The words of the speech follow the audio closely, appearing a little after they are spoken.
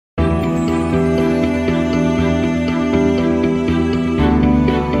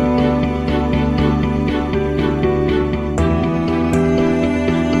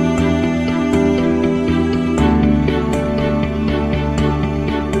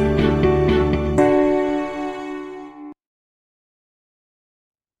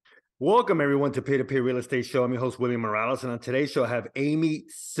Welcome everyone to Peer-to-Peer Real Estate Show. I'm your host, William Morales, and on today's show I have Amy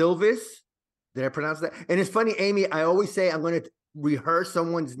Silvis. Did I pronounce that? And it's funny, Amy, I always say I'm going to rehearse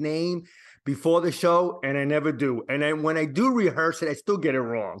someone's name before the show, and I never do. And then when I do rehearse it, I still get it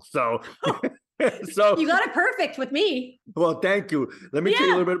wrong. So, so you got it perfect with me. Well, thank you. Let me tell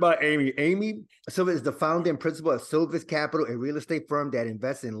you a little bit about Amy. Amy Silvis is the founder and principal of Silvis Capital, a real estate firm that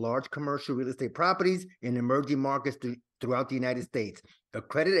invests in large commercial real estate properties in emerging markets throughout the United States.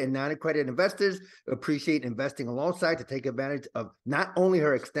 Accredited and non-accredited investors appreciate investing alongside to take advantage of not only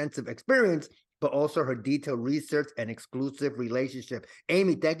her extensive experience, but also her detailed research and exclusive relationship.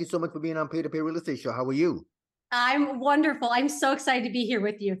 Amy, thank you so much for being on Peer-to-Peer Real Estate Show. How are you? I'm wonderful. I'm so excited to be here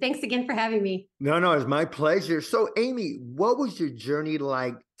with you. Thanks again for having me. No, it's my pleasure. So, Amy, what was your journey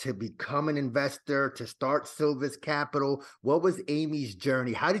like to become an investor, to start Silvis Capital? What was Amy's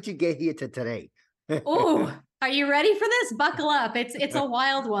journey? How did you get here to today? Oh, are you ready for this? Buckle up. It's a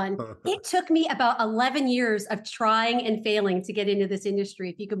wild one. It took me about 11 years of trying and failing to get into this industry,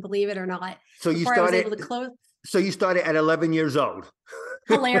 if you can believe it or not. So you started at 11 years old.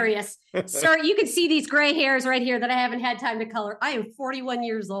 Hilarious. Sir, you can see these gray hairs right here that I haven't had time to color. I am 41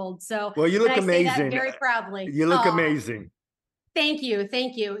 years old. So well, you look amazing. I say that very proudly. You look amazing. Thank you.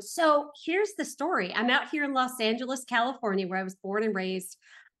 Thank you. So here's the story. I'm out here in Los Angeles, California, where I was born and raised.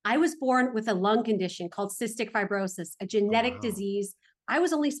 I was born with a lung condition called cystic fibrosis, a genetic disease. I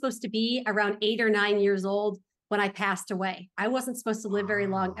was only supposed to be around 8 or 9 years old when I passed away. I wasn't supposed to live very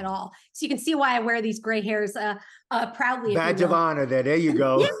long at all. So you can see why I wear these gray hairs proudly. Badge of honor there you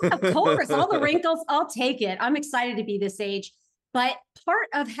go. Yeah, of course. All the wrinkles, I'll take it. I'm excited to be this age. But part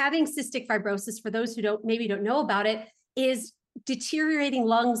of having cystic fibrosis, for those who maybe don't know about it, is deteriorating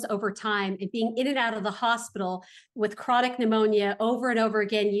lungs over time and being in and out of the hospital with chronic pneumonia over and over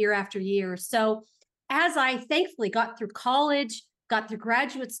again, year after year. So as I thankfully got through college, got through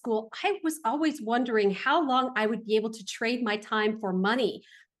graduate school, I was always wondering how long I would be able to trade my time for money.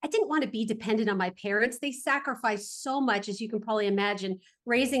 I didn't want to be dependent on my parents. They sacrificed so much, as you can probably imagine,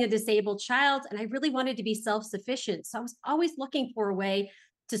 raising a disabled child. And I really wanted to be self-sufficient. So I was always looking for a way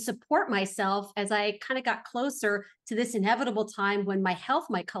to support myself as I kind of got closer to this inevitable time when my health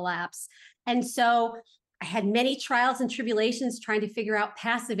might collapse. And so I had many trials and tribulations trying to figure out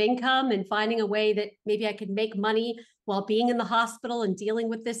passive income and finding a way that maybe I could make money while being in the hospital and dealing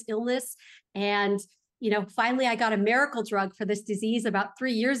with this illness. And, finally I got a miracle drug for this disease about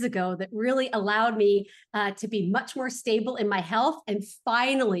 3 years ago that really allowed me to be much more stable in my health. And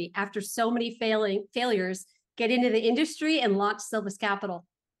finally, after so many failures, get into the industry and launch Silvis Capital.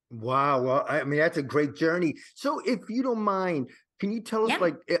 Wow. Well, I mean, that's a great journey. So if you don't mind, can you tell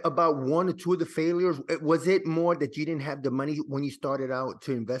us about one or two of the failures? Was it more that you didn't have the money when you started out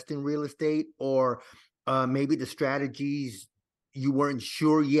to invest in real estate, or maybe the strategies you weren't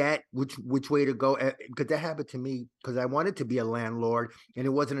sure yet which way to go? Because that happened to me because I wanted to be a landlord. And it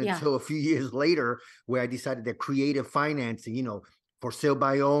wasn't until a few years later where I decided that creative financing, for sale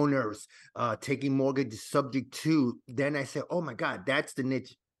by owners, taking mortgage subject to, then I said, oh my God, that's the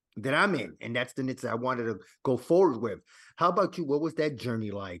niche that I'm in. And that's the niche that I wanted to go forward with. How about you? What was that journey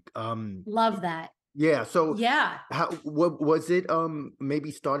like? Love that. Yeah. So what was it?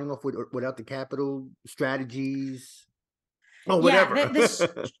 Maybe starting off without the capital strategies. Oh, whatever.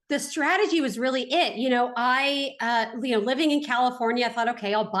 The strategy was really it. I living in California, I thought,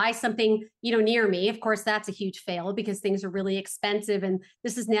 okay, I'll buy something, near me. Of course, that's a huge fail because things are really expensive and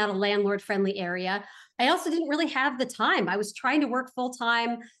this is not a landlord friendly area. I also didn't really have the time. I was trying to work full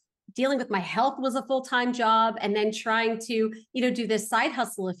time. Dealing with my health was a full-time job, and then trying to, do this side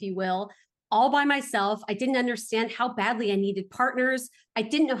hustle, if you will, all by myself. I didn't understand how badly I needed partners. I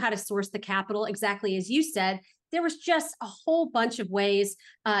didn't know how to source the capital, exactly as you said. There was just a whole bunch of ways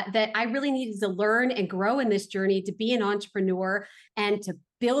that I really needed to learn and grow in this journey to be an entrepreneur and to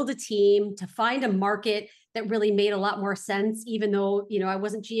build a team, to find a market that really made a lot more sense, even though, I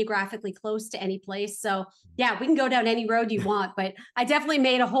wasn't geographically close to any place. So yeah, we can go down any road you want, but I definitely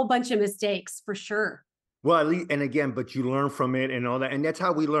made a whole bunch of mistakes for sure. Well, at least, and again, but you learn from it and all that. And that's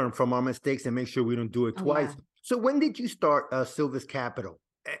how we learn, from our mistakes, and make sure we don't do it twice. Yeah. So when did you start Silvis Capital?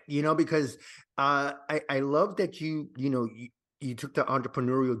 Because I love that you took the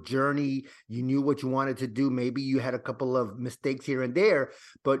entrepreneurial journey. You knew what you wanted to do. Maybe you had a couple of mistakes here and there,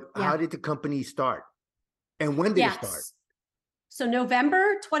 but how did the company start? And when did it start? So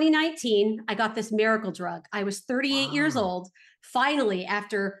November 2019, I got this miracle drug. I was 38 years old. Finally,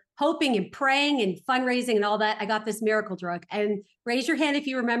 after hoping and praying and fundraising and all that, I got this miracle drug. And raise your hand if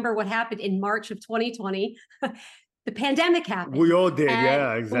you remember what happened in March of 2020. The pandemic happened. We all did.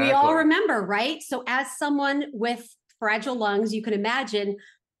 Yeah, exactly. We all remember, right? So as someone with fragile lungs, you can imagine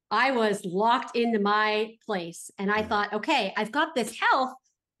I was locked into my place. And I thought, okay, I've got this health,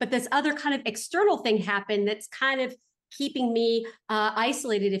 but this other kind of external thing happened that's kind of keeping me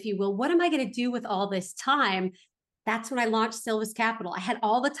isolated, if you will. What am I going to do with all this time? That's when I launched Silvis Capital. I had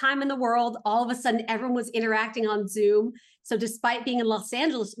all the time in the world. All of a sudden, everyone was interacting on Zoom. So despite being in Los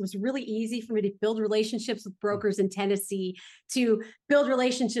Angeles, it was really easy for me to build relationships with brokers in Tennessee, to build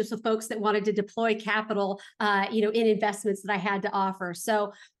relationships with folks that wanted to deploy capital, in investments that I had to offer.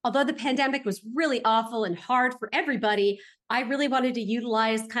 So although the pandemic was really awful and hard for everybody, I really wanted to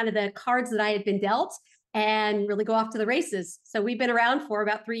utilize kind of the cards that I had been dealt and really go off to the races. So we've been around for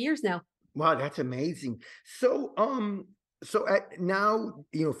about 3 years now. Wow, that's amazing. So, now,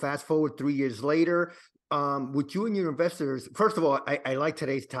 fast forward 3 years later, with you and your investors, first of all, I like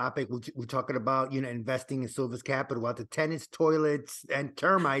today's topic. We're talking about, investing in Silvis Capital, about the tenants, toilets, and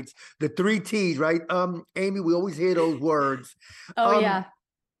termites, the three T's, right? Amy, we always hear those words. Oh, yeah.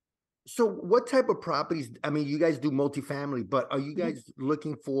 So what type of properties? I mean, you guys do multifamily, but are you guys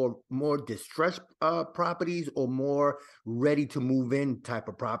looking for more distressed properties or more ready to move in type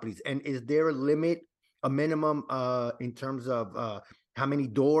of properties? And is there a limit, a minimum in terms of how many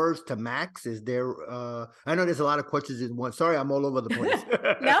doors to max? Is there I know there's a lot of questions in one. Sorry, I'm all over the place.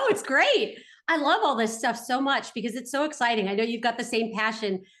 No, it's great. I love all this stuff so much because it's so exciting. I know you've got the same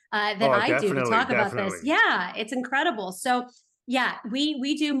passion that I do to talk about this. Yeah, it's incredible. So yeah,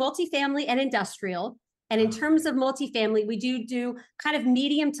 we do multifamily and industrial. And in terms of multifamily, we do kind of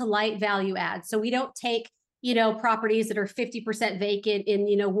medium to light value add. So we don't take, properties that are 50% vacant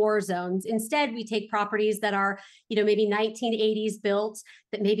in, war zones. Instead, we take properties that are, maybe 1980s built,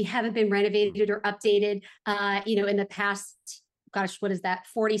 that maybe haven't been renovated or updated, in the past, gosh, what is that,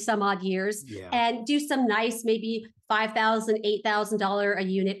 40 some odd years, and do some nice, maybe $5,000, $8,000 a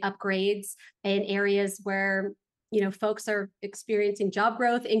unit upgrades in areas where, folks are experiencing job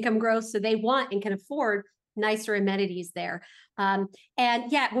growth, income growth, so they want and can afford nicer amenities there. And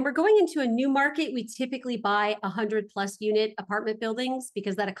yeah, when we're going into a new market, we typically buy 100+ unit apartment buildings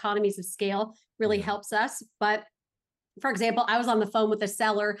because that economies of scale really helps us. But for example, I was on the phone with a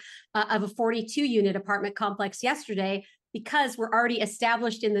seller of a 42 unit apartment complex yesterday because we're already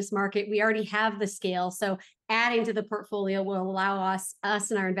established in this market. We already have the scale. So adding to the portfolio will allow us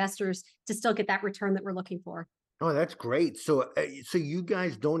and our investors to still get that return that we're looking for. Oh, that's great. So, so you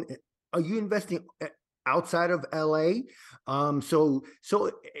guys are you investing outside of LA? So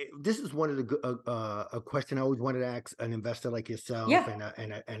this is one of the a question I always wanted to ask an investor like yourself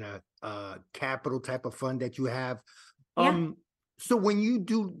and a capital type of fund that you have. So when you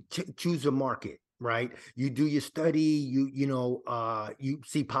do choose a market, right? You do your study, you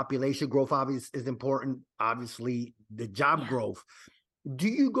see population growth obviously is important, obviously the job growth. Do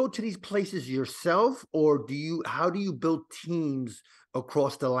you go to these places yourself, or how do you build teams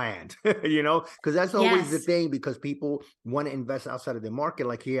across the land? Because that's always the thing, because people want to invest outside of the market.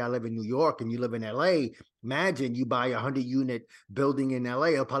 Like here, I live in New York and you live in LA. Imagine you buy a 100-unit building in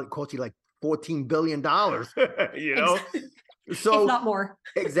LA, it'll probably cost you like $14 billion, So if not more.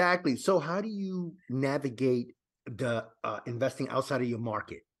 Exactly. So how do you navigate the investing outside of your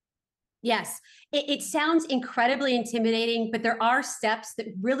market? Yes, it sounds incredibly intimidating, but there are steps that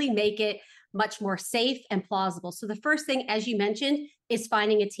really make it much more safe and plausible. So the first thing, as you mentioned, is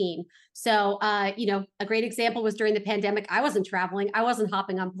finding a team. So, a great example was during the pandemic. I wasn't traveling, I wasn't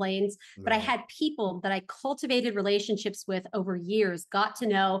hopping on planes, but I had people that I cultivated relationships with over years, got to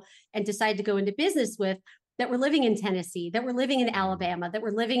know, and decided to go into business with, that were living in Tennessee, that were living in Alabama, that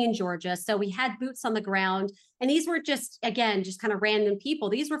were living in Georgia. So we had boots on the ground. And these were just kind of random people.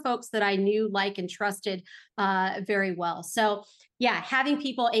 These were folks that I knew, like, and trusted very well. So yeah, having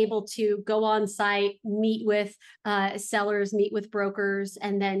people able to go on site, meet with sellers, meet with brokers,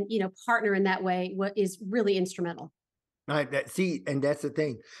 and then, partner in that way, what is really instrumental. And that's the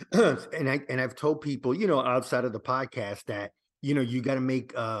thing. and I've told people, outside of the podcast that, you got to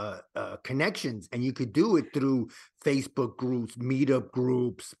make connections, and you could do it through Facebook groups, meetup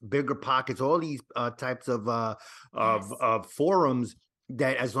groups, Bigger Pockets, all these types of forums,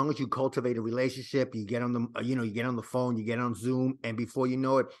 that as long as you cultivate a relationship, you get on the, you get on the phone, you get on Zoom, and before you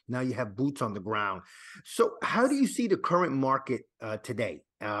know it, now you have boots on the ground. So how do you see the current market today?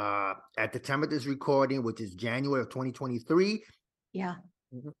 At the time of this recording, which is January of 2023. Yeah.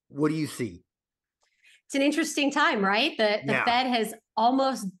 What do you see? It's an interesting time, right? The Fed has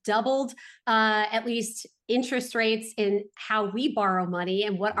almost doubled at least interest rates in how we borrow money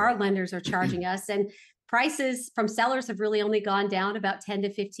and what our lenders are charging us. And prices from sellers have really only gone down about 10 to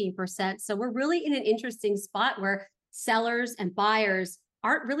 15%. So we're really in an interesting spot where sellers and buyers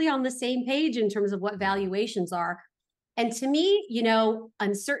aren't really on the same page in terms of what valuations are. And to me,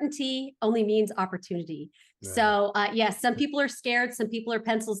 uncertainty only means opportunity. Right. So, yes, some people are scared, some people are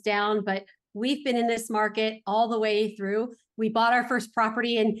pencils down, but we've been in this market all the way through. We bought our first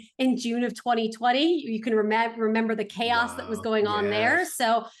property in June of 2020. You can remember the chaos that was Wow. going on there. Yes.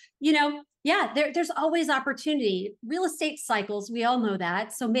 So, yeah, there's always opportunity. Real estate cycles, we all know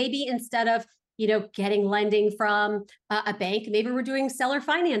that. So maybe instead of getting lending from a bank, maybe we're doing seller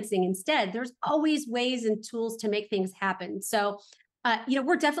financing instead. There's always ways and tools to make things happen. So,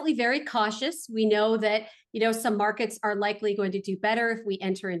 we're definitely very cautious. We know that, some markets are likely going to do better if we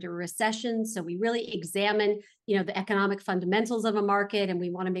enter into a recession. So we really examine, the economic fundamentals of a market, and we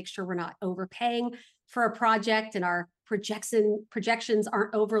want to make sure we're not overpaying for a project and our projections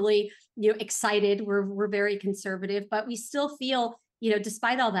aren't overly, excited. We're very conservative, but we still feel,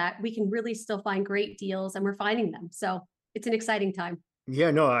 despite all that, we can really still find great deals, and we're finding them. So it's an exciting time.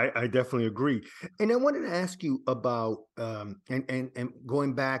 Yeah, no, I definitely agree. And I wanted to ask you about and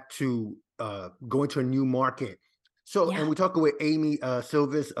going back to going to a new market. So, and Yeah. we talked with Amy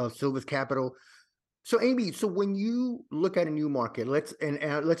Silvis of Silvis Capital. So, Amy, so when you look at a new market,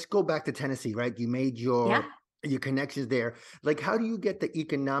 let's go back to Tennessee, right? You made Yeah. your connections there. Like, how do you get the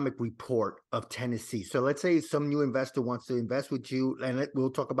economic report of Tennessee? So, let's say some new investor wants to invest with you, and we'll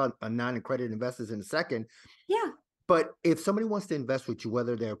talk about non-accredited investors in a second. Yeah. But if somebody wants to invest with you,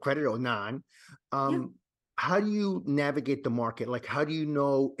 whether they're accredited or non, Yeah. how do you navigate the market? Like, how do you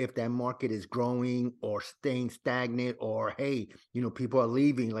know if that market is growing or staying stagnant, or hey, people are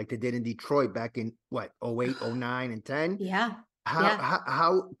leaving like they did in Detroit back in what, 08, 09, and 10? Yeah. How Yeah. how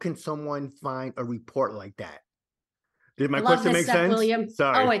how can someone find a report like that? Did I my love question this make stuff, sense? William. Oh,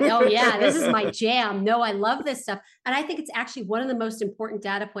 Sorry. oh yeah, this is my jam. No, I love this stuff. And I think it's actually one of the most important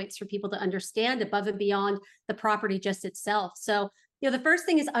data points for people to understand above and beyond the property just itself. So, the first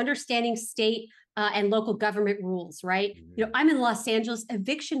thing is understanding state and local government rules, right? Mhm. I'm in Los Angeles.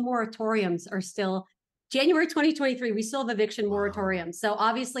 Eviction moratoriums are still January 2023. We still have eviction Wow. moratoriums. So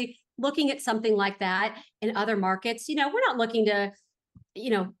obviously looking at something like that in other markets, we're not looking to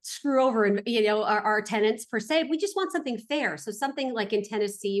screw over and our tenants per se. We just want something fair. So something like in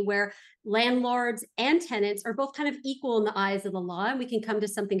Tennessee where landlords and tenants are both kind of equal in the eyes of the law, and we can come to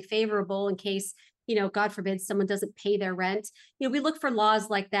something favorable in case, God forbid, someone doesn't pay their rent. We look for laws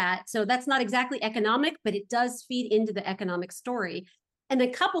like that. So that's not exactly economic, but it does feed into the economic story. And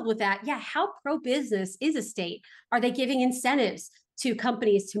then coupled with that, yeah, how pro-business is a state? Are they giving incentives to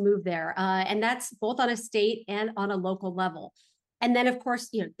companies to move there? And that's both on a state and on a local level. And then, of course,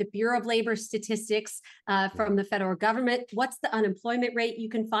 the Bureau of Labor Statistics Yeah. from the federal government. What's the unemployment rate you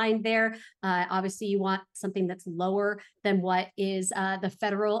can find there? Obviously, you want something that's lower than what is the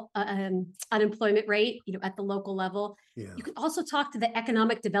federal unemployment rate, at the local level. Yeah. You can also talk to the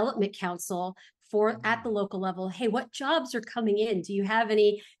Economic Development Council for at the Mm. local level. Hey, what jobs are coming in? Do you have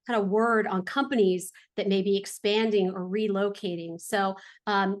any kind of word on companies that may be expanding or relocating? So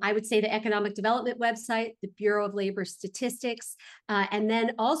I would say the Economic Development website, the Bureau of Labor Statistics, and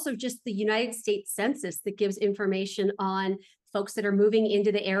then also just the United States Census that gives information on folks that are moving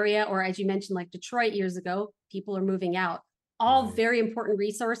into the area, or as you mentioned, like Detroit years ago, people are moving out. All Right. very important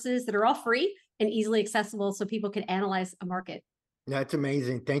resources that are all free and easily accessible so people can analyze a market. That's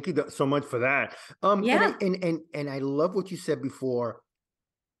amazing. Thank you so much for that. And I Yeah, and I love what you said before.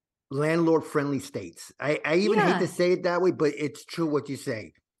 Landlord friendly states. I even hate to yeah, say it that way, but it's true what you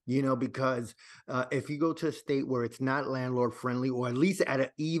say. Because if you go to a state where it's not landlord friendly, or at least at an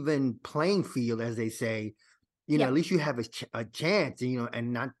even playing field, as they say, at yep, least you have a chance,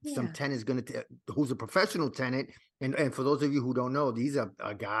 and not some yeah, tenant's going to, who's a professional tenant. And for those of you who don't know, these are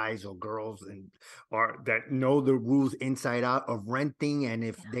guys or girls or that know the rules inside out of renting. And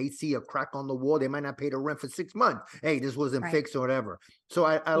if yeah, they see a crack on the wall, they might not pay the rent for 6 months. Hey, this wasn't right, fixed or whatever. So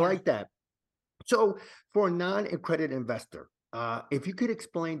I yeah. like that. So for a non-accredited investor, if you could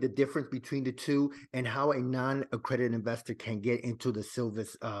explain the difference between the two and how a non-accredited investor can get into the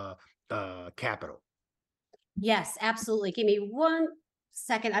Silvis capital. Yes, absolutely. Give me 1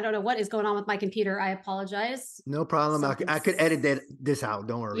 second. I don't know what is going on with my computer. I apologize. No problem. I could edit Something's. this out.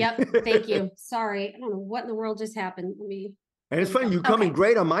 Don't worry. Yep. Thank you. Sorry. I don't know what in the world just happened. And There it's we funny, go. you're coming Okay.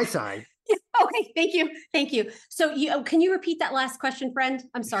 great on my side. Okay. Thank you. Thank you. So can you repeat that last question, friend?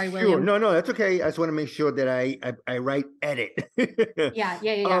 I'm sorry, Sure. William. No, that's okay. I just want to make sure that I write edit. Yeah. Yeah.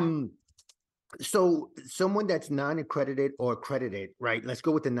 Yeah. Yeah. um, so someone that's non-accredited or accredited, right? Let's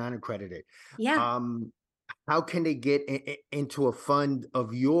go with the non-accredited. Yeah. Um, how can they get into a fund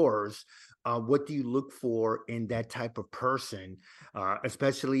of yours? What do you look for in that type of person,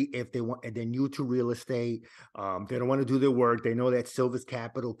 especially if they're new to real estate, they don't want to do their work, they know that Silvis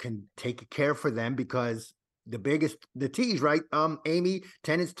Capital can take care for them because the biggest, the T's, right? Amy,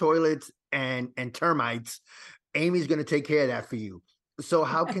 tenants, toilets, and termites. Amy's going to take care of that for you. So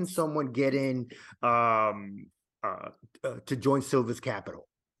how can Yes. someone get in um, to join Silvus Capital?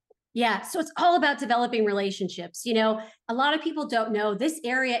 Yeah, so it's all about developing relationships. A lot of people don't know this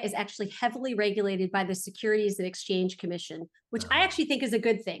area is actually heavily regulated by the Securities and Exchange Commission, which I actually think is a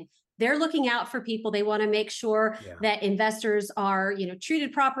good thing. They're looking out for people. They want to make sure Yeah. that investors are,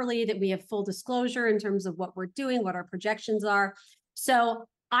 treated properly, that we have full disclosure in terms of what we're doing, what our projections are. So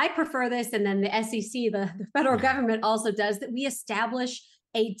I prefer this. And then the SEC, the federal government, also does that. We establish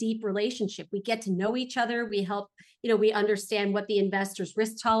a deep relationship. We get to know each other. We help, we understand what the investor's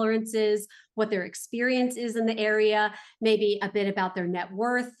risk tolerance is, what their experience is in the area, maybe a bit about their net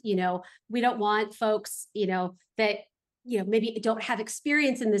worth. We don't want folks, that maybe don't have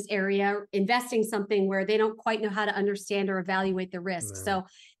experience in this area investing something where they don't quite know how to understand or evaluate the risk. Right. So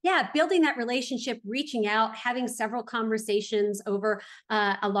yeah, building that relationship, reaching out, having several conversations over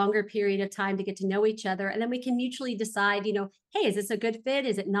a longer period of time to get to know each other. And then we can mutually decide, hey, is this a good fit?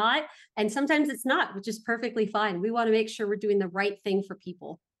 Is it not? And sometimes it's not, which is perfectly fine. We want to make sure we're doing the right thing for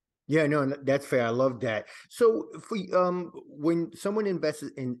people. Yeah, no, that's fair. I love that. So for when someone invests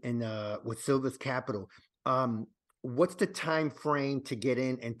in with Silvus Capital, um what's the time frame to get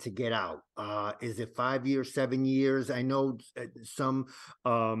in and to get out? Is it 5 years, 7 years? I know some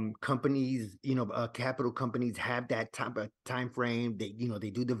companies, capital companies have that time frame. They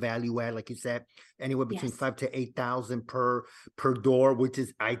do the value add, like you said, anywhere between Yes. 5 to 8,000 per door, which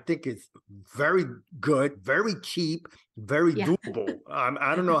is, I think, is very good, very cheap, very Yeah, doable.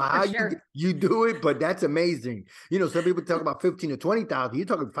 I don't know how for sure. you do it, but that's amazing. Some people talk about 15 to 20,000. You're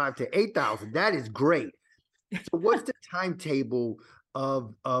talking 5 to 8,000. That is great. So what's the timetable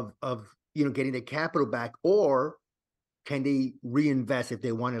of getting the capital back, or can they reinvest if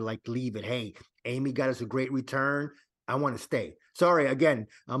they want to like leave it? Hey, Amy got us a great return. I want to stay. Sorry, again,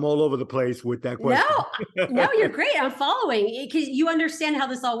 I'm all over the place with that No, question. no, you're great. I'm following because you understand how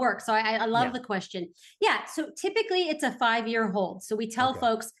this all works. So I love Yeah. the question. Yeah. So typically it's a 5-year hold. So we tell Okay.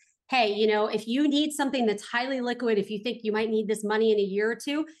 folks, hey, if you need something that's highly liquid, if you think you might need this money in a year or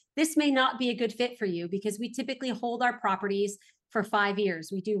two, this may not be a good fit for you because we typically hold our properties for 5 years.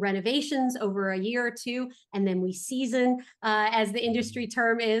 We do renovations over a year or two, and then we season, as the industry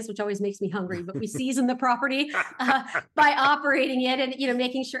term is, which always makes me hungry, but we season the property by operating it and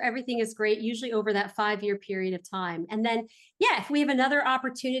making sure everything is great, usually over that 5-year period of time. And then, yeah, if we have another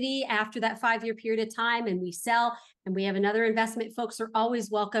opportunity after that 5-year period of time and we sell and we have another investment, folks are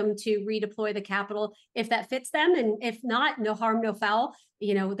always welcome to redeploy the capital if that fits them. And if not, no harm, no foul.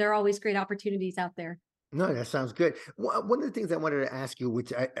 There are always great opportunities out there. No, that sounds good. One of the things I wanted to ask you,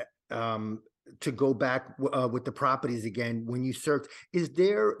 which to go back with the properties again, when you search,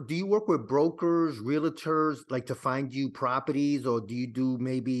 do you work with brokers, realtors, like to find you properties, or do you do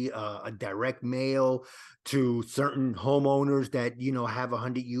maybe a direct mail to certain homeowners that have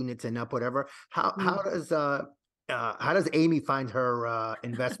 100 units and up, whatever? How does Amy find her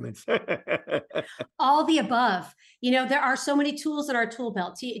investments? All the above. There are so many tools in our tool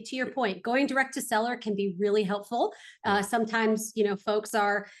belt. To your point, going direct to seller can be really helpful. Sometimes, folks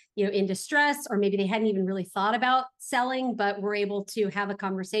are, in distress, or maybe they hadn't even really thought about selling, but we're able to have a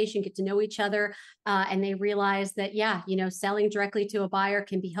conversation, get to know each other, and they realize that, yeah, selling directly to a buyer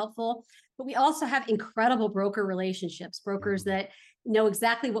can be helpful. But we also have incredible broker relationships, brokers that know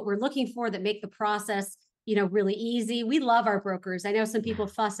exactly what we're looking for, that make the process really easy. We love our brokers. I know some people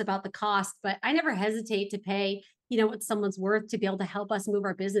fuss about the cost, but I never hesitate to pay, what someone's worth to be able to help us move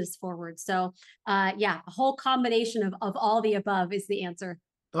our business forward. So yeah, a whole combination of all the above is the answer.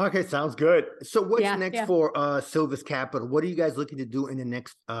 Okay, sounds good. So what's Yeah, next yeah. for Silvus Capital? What are you guys looking to do in the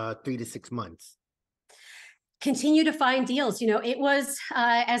next 3 to 6 months? Continue to find deals. It was,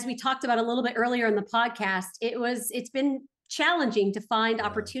 as we talked about a little bit earlier in the podcast, it's been challenging to find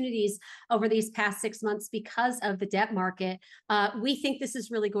opportunities over these past 6 months because of the debt market. We think this is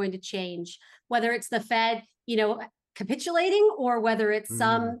really going to change, whether it's the Fed, capitulating, or whether it's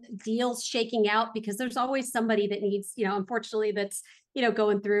some deals shaking out, because there's always somebody that needs, unfortunately, that's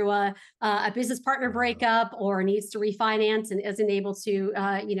going through a business partner breakup, or needs to refinance and isn't able to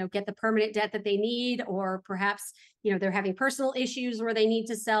get the permanent debt that they need, or perhaps they're having personal issues where they need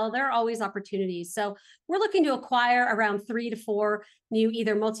to sell. There are always opportunities. So we're looking to acquire around 3 to 4 new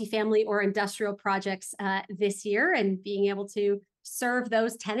either multifamily or industrial projects this year, and being able to serve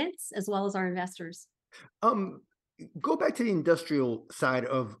those tenants as well as our investors. Um, Go back to the industrial side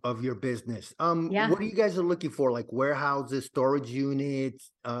of your business. Yeah. What are you guys are looking for? Like warehouses, storage units?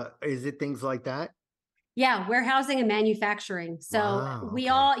 Is it things like that? Yeah, warehousing and manufacturing. So Wow. we Okay.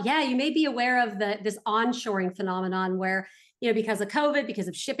 all, yeah, you may be aware of this onshoring phenomenon where, because of COVID, because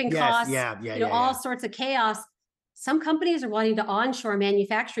of shipping Yes. costs, Yeah. Yeah. all Yeah. sorts of chaos. Some companies are wanting to onshore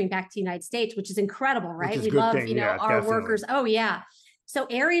manufacturing back to the United States, which is incredible, Which right? is a We good love, thing. Yeah. our Definitely. workers. Oh, yeah. So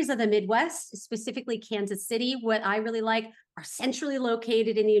areas of the Midwest, specifically Kansas City, what I really like are centrally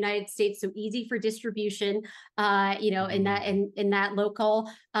located in the United States, so easy for distribution, in that Mm, in that local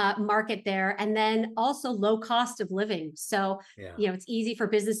market there, and then also low cost of living. So yeah. it's easy for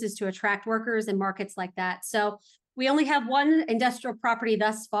businesses to attract workers in markets like that. So we only have one industrial property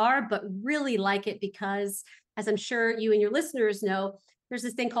thus far, but really like it because, as I'm sure you and your listeners know, there's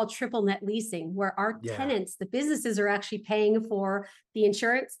this thing called triple net leasing where our Yeah. tenants, the businesses, are actually paying for the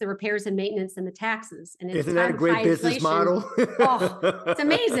insurance, the repairs and maintenance, and the taxes. And in a Isn't that a time of high great business inflation, model? oh, it's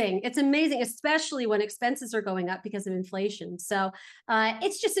amazing. It's amazing, especially when expenses are going up because of inflation. So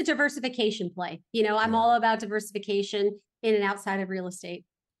it's just a diversification play. I'm Yeah. all about diversification in and outside of real estate.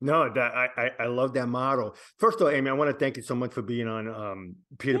 No, that I love that model. First of all, Amy, I want to thank you so much for being on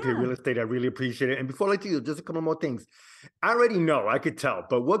peer-to-peer Yeah. real estate. I really appreciate it. And before I let you go, just a couple more things. I already know, I could tell,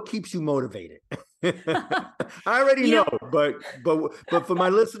 but what keeps you motivated? I already you know, know, but for my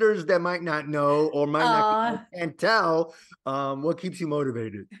listeners that might not know or might not uh, can't tell, what keeps you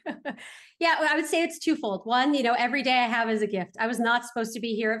motivated? yeah, I would say it's twofold. One, every day I have is a gift. I was not supposed to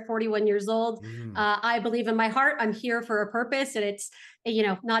be here at 41 years old. Mm, I believe in my heart I'm here for a purpose, and it's,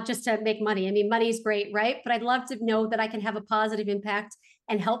 not just to make money. I mean, money's great, right? But I'd love to know that I can have a positive impact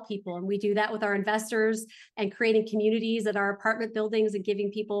and help people. And we do that with our investors and creating communities at our apartment buildings and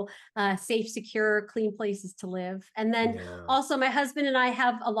giving people safe, secure, clean places to live. And then yeah. also, my husband and I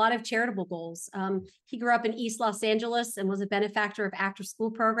have a lot of charitable goals. He grew up in East Los Angeles and was a benefactor of after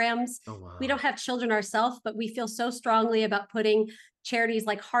school programs. Oh We wow. don't have children ourselves, but we feel so strongly about putting charities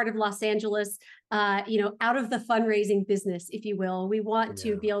like Heart of Los Angeles, out of the fundraising business, if you will. We want to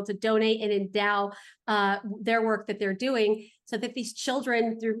Yeah. be able to donate and endow their work that they're doing so that these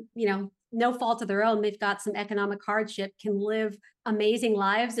children, through, no fault of their own, they've got some economic hardship, can live amazing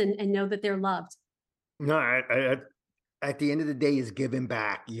lives and know that they're loved. No, at the end of the day is giving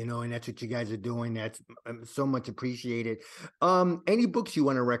back, and that's what you guys are doing. That's so much appreciated. Any books you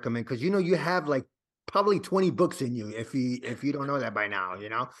want to recommend? Because you have like probably 20 books in you if you don't know that by now,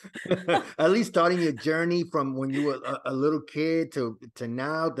 at least starting your journey from when you were a little kid to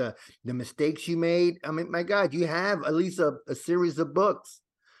now, the mistakes you made. I mean, my God, you have at least a series of books.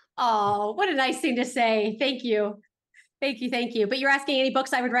 Oh, what a nice thing to say. Thank you. Thank you. Thank you. But you're asking any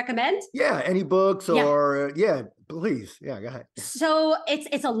books I would recommend? Yeah, any books Yeah. or yeah, please. Yeah, go ahead. So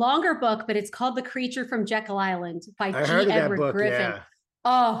it's a longer book, but it's called The Creature from Jekyll Island by I G. heard of that Edward book. Griffin. Yeah.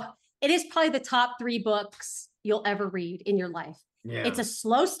 Oh, it is probably the top 3 books you'll ever read in your life. It's Yeah. a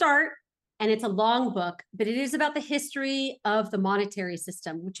slow start and it's a long book, but it is about the history of the monetary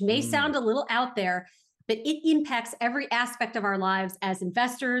system, which may Mm, sound a little out there, but it impacts every aspect of our lives as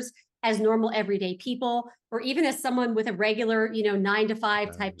investors, as normal everyday people, or even as someone with a regular, 9 to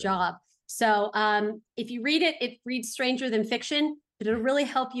 5 type yeah. job. So if you read it, it reads stranger than fiction, but it'll really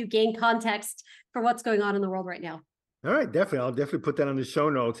help you gain context for what's going on in the world right now. All right, definitely. I'll definitely put that on the show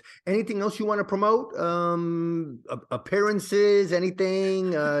notes. Anything else you want to promote? Appearances,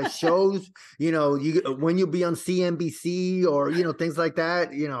 anything, shows, you when you'll be on CNBC or things like that,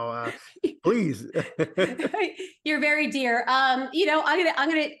 please. You're very dear. I'm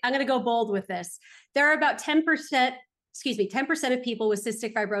gonna go bold with this. There are about 10%, excuse me, 10% of people with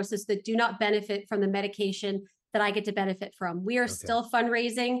cystic fibrosis that do not benefit from the medication that I get to benefit from. We are Okay. still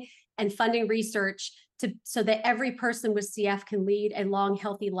fundraising and funding research so that every person with CF can lead a long,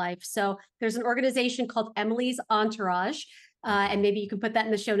 healthy life. So there's an organization called Emily's Entourage, and maybe you can put that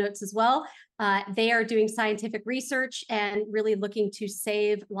in the show notes as well. They are doing scientific research and really looking to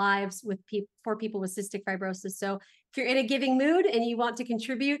save lives for people with cystic fibrosis. So if you're in a giving mood and you want to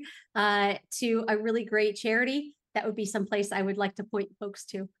contribute to a really great charity, that would be someplace I would like to point folks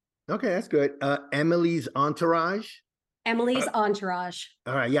to. Okay, that's good. Emily's Entourage. Emily's Entourage.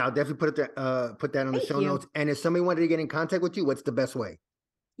 All right, yeah, I'll definitely put that on the Thank show you. notes. And if somebody wanted to get in contact with you, what's the best way?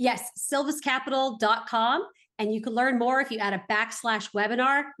 Yes, silvuscapital.com. And you can learn more if you add a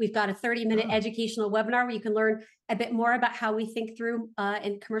 /webinar. We've got a 30-minute educational webinar where you can learn a bit more about how we think through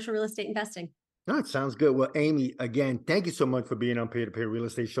in commercial real estate investing. No, it sounds good. Well, Amy, again, thank you so much for being on Peer-to-Peer Real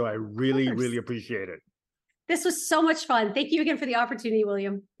Estate Show. I really, really appreciate it. This was so much fun. Thank you again for the opportunity,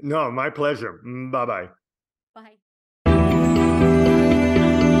 William. No, my pleasure. Bye-bye.